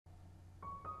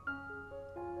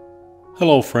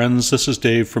Hello friends, this is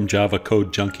Dave from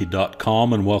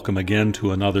JavaCodeJunkie.com and welcome again to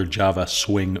another Java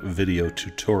Swing video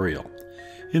tutorial.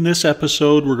 In this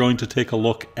episode we're going to take a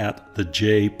look at the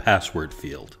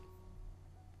JPasswordField.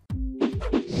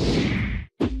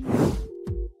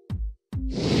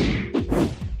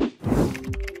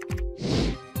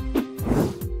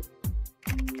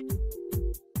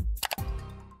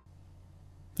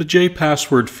 The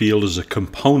JPasswordField is a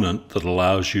component that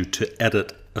allows you to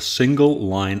edit a single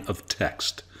line of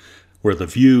text where the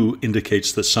view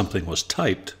indicates that something was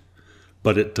typed,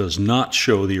 but it does not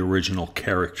show the original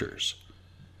characters.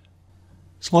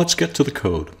 So let's get to the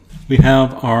code. We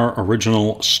have our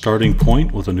original starting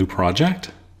point with a new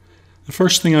project. The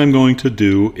first thing I'm going to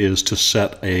do is to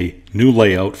set a new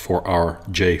layout for our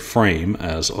JFrame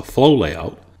as a flow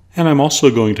layout, and I'm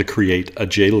also going to create a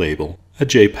JLabel, a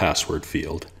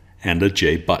JPasswordField, and a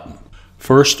JButton.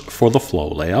 First, for the flow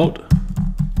layout,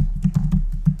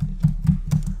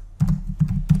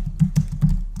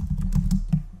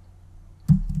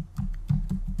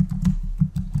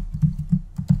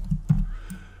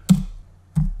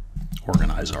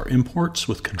 organize our imports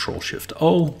with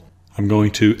Control-Shift-O. I'm going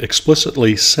to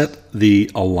explicitly set the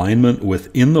alignment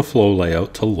within the flow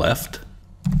layout to left.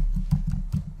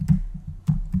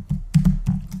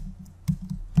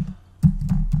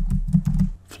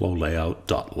 Flow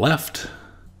layout.left.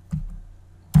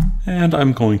 And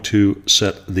I'm going to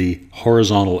set the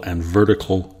horizontal and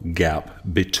vertical gap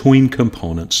between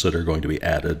components that are going to be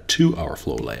added to our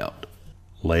flow layout.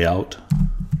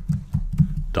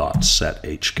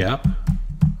 Layout.setHgap,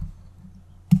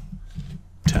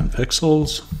 10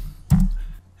 pixels,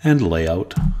 and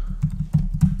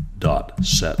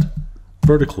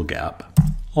layout.setVerticalGap,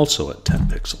 also at 10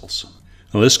 pixels.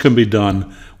 Now this can be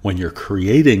done when you're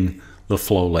creating the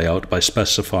flow layout by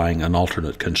specifying an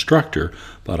alternate constructor,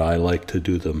 but I like to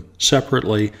do them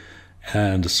separately,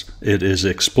 and it is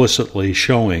explicitly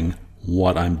showing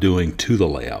what I'm doing to the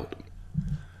layout.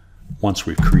 Once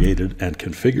we've created and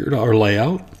configured our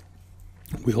layout,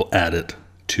 we'll add it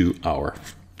to our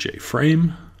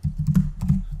JFrame,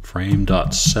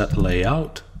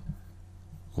 frame.setLayout,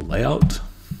 layout.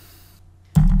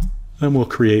 Then we'll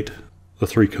create the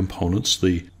three components,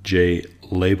 the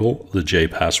JLabel, the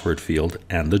JPasswordField,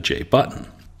 and the JButton.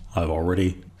 I've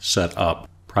already set up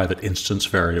private instance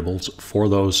variables for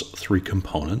those three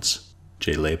components,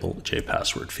 JLabel,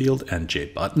 JPasswordField, and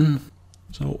JButton.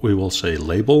 So we will say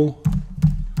label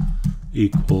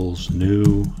equals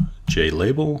new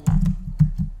JLabel,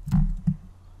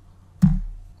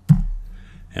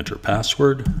 enter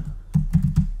password,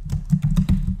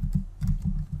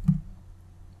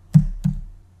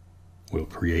 we'll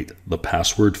create the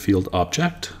password field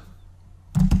object,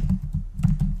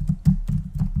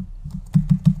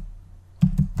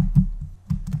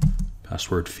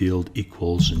 password field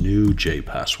equals new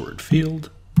JPasswordField.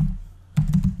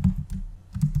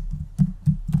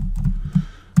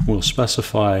 We'll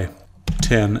specify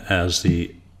 10 as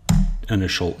the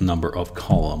initial number of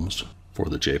columns for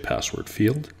the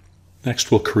JPasswordField. Next,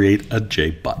 we'll create a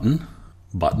JButton.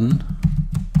 Button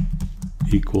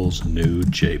equals new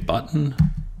JButton.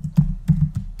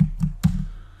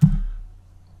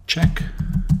 Check.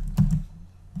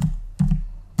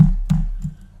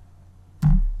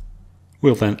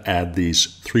 We'll then add these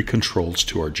three controls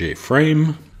to our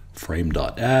JFrame.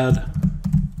 Frame.add,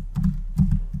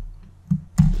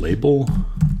 label,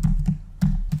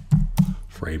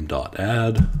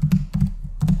 frame.add,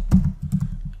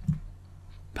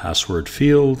 password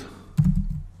field,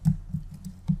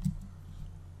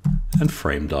 and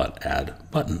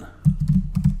frame.addButton.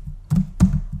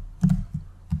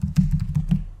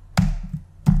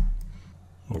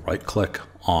 We'll right-click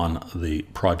on the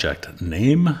project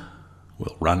name.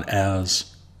 We'll run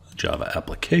as a Java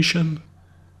application,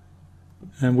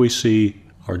 and we see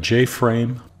our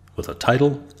JFrame with a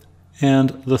title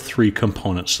and the three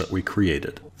components that we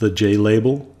created, the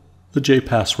JLabel, the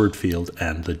JPasswordField,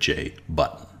 and the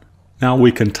JButton. Now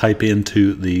we can type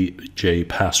into the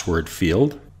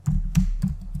JPasswordField.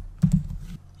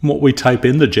 What we type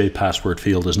in the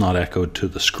JPasswordField is not echoed to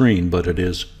the screen, but it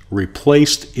is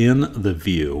replaced in the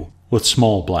view with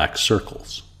small black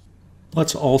circles.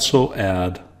 Let's also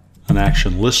add an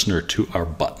action listener to our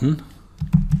button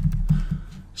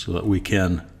so that we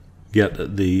can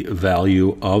get the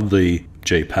value of the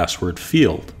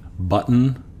JPasswordField.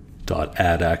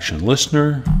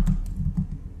 Button.addActionListener,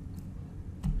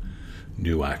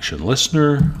 new action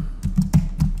listener,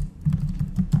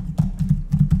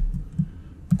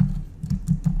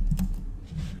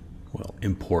 we'll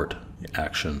import the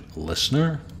action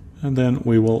listener, and then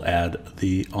we will add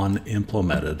the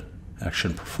unimplemented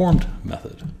action performed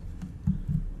method.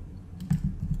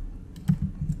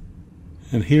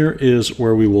 And here is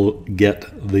where we will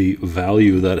get the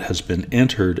value that has been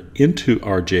entered into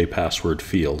our JPassword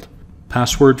field.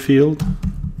 Password field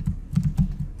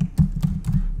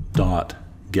dot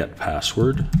get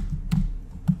password.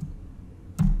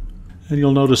 And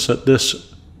you'll notice that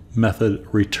this method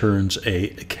returns a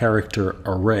character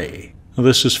array. Now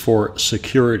this is for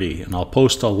security, and I'll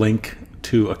post a link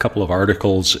to a couple of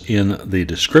articles in the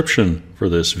description for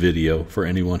this video for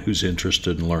anyone who's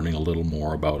interested in learning a little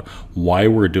more about why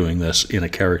we're doing this in a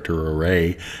character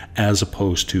array as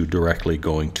opposed to directly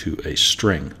going to a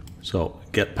string. So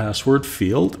get password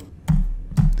field,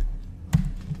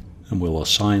 and we'll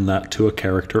assign that to a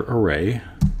character array.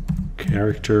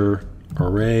 Character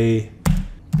array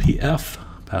pf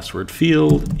password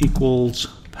field equals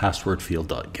password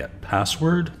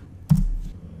field.getPassword.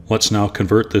 Let's now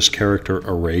convert this character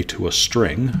array to a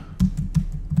string.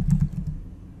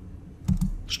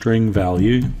 String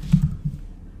value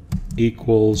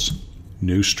equals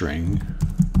new string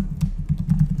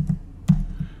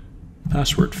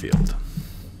password field.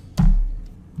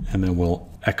 And then we'll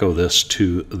echo this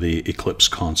to the Eclipse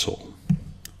console.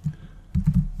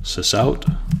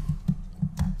 Sysout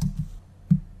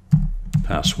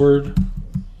password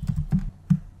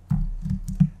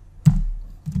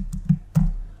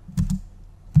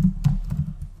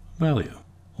value.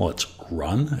 Let's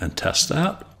run and test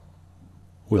that.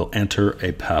 We'll enter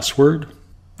a password.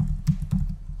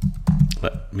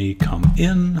 Let me come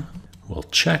in. We'll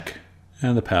check,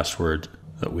 and the password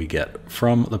that we get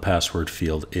from the password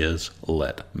field is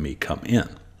let me come in.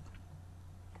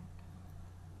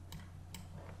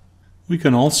 We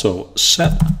can also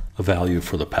set a value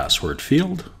for the password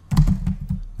field.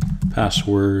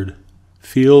 Password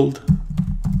field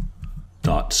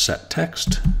dot set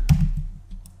text.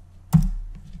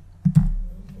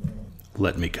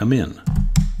 Let me come in.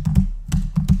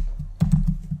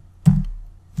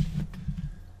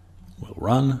 We'll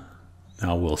run.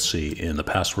 Now we'll see in the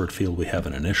password field we have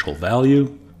an initial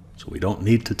value, so we don't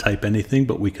need to type anything,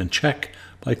 but we can check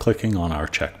by clicking on our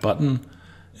check button,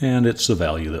 and it's the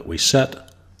value that we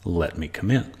set. Let me come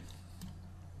in.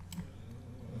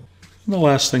 And the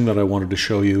last thing that I wanted to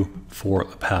show you for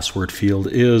the password field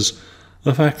is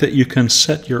the fact that you can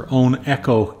set your own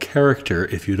echo character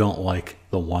if you don't like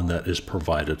the one that is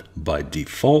provided by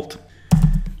default.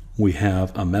 We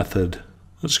have a method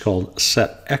that's called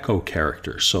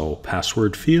setEchoCharacter. So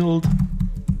password field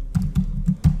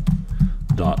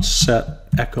dot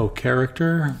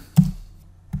setEchoCharacter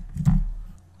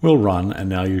will run, and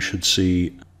now you should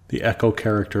see the echo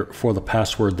character for the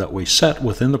password that we set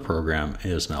within the program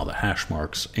is now the hash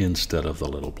marks instead of the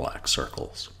little black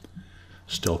circles.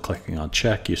 Still clicking on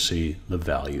check, you see the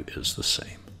value is the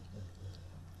same.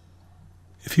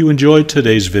 If you enjoyed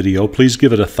today's video, please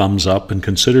give it a thumbs up and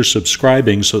consider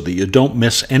subscribing so that you don't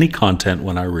miss any content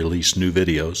when I release new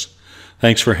videos.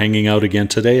 Thanks for hanging out again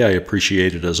today. I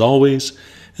appreciate it as always,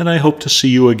 and I hope to see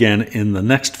you again in the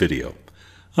next video.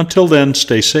 Until then,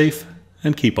 stay safe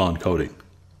and keep on coding.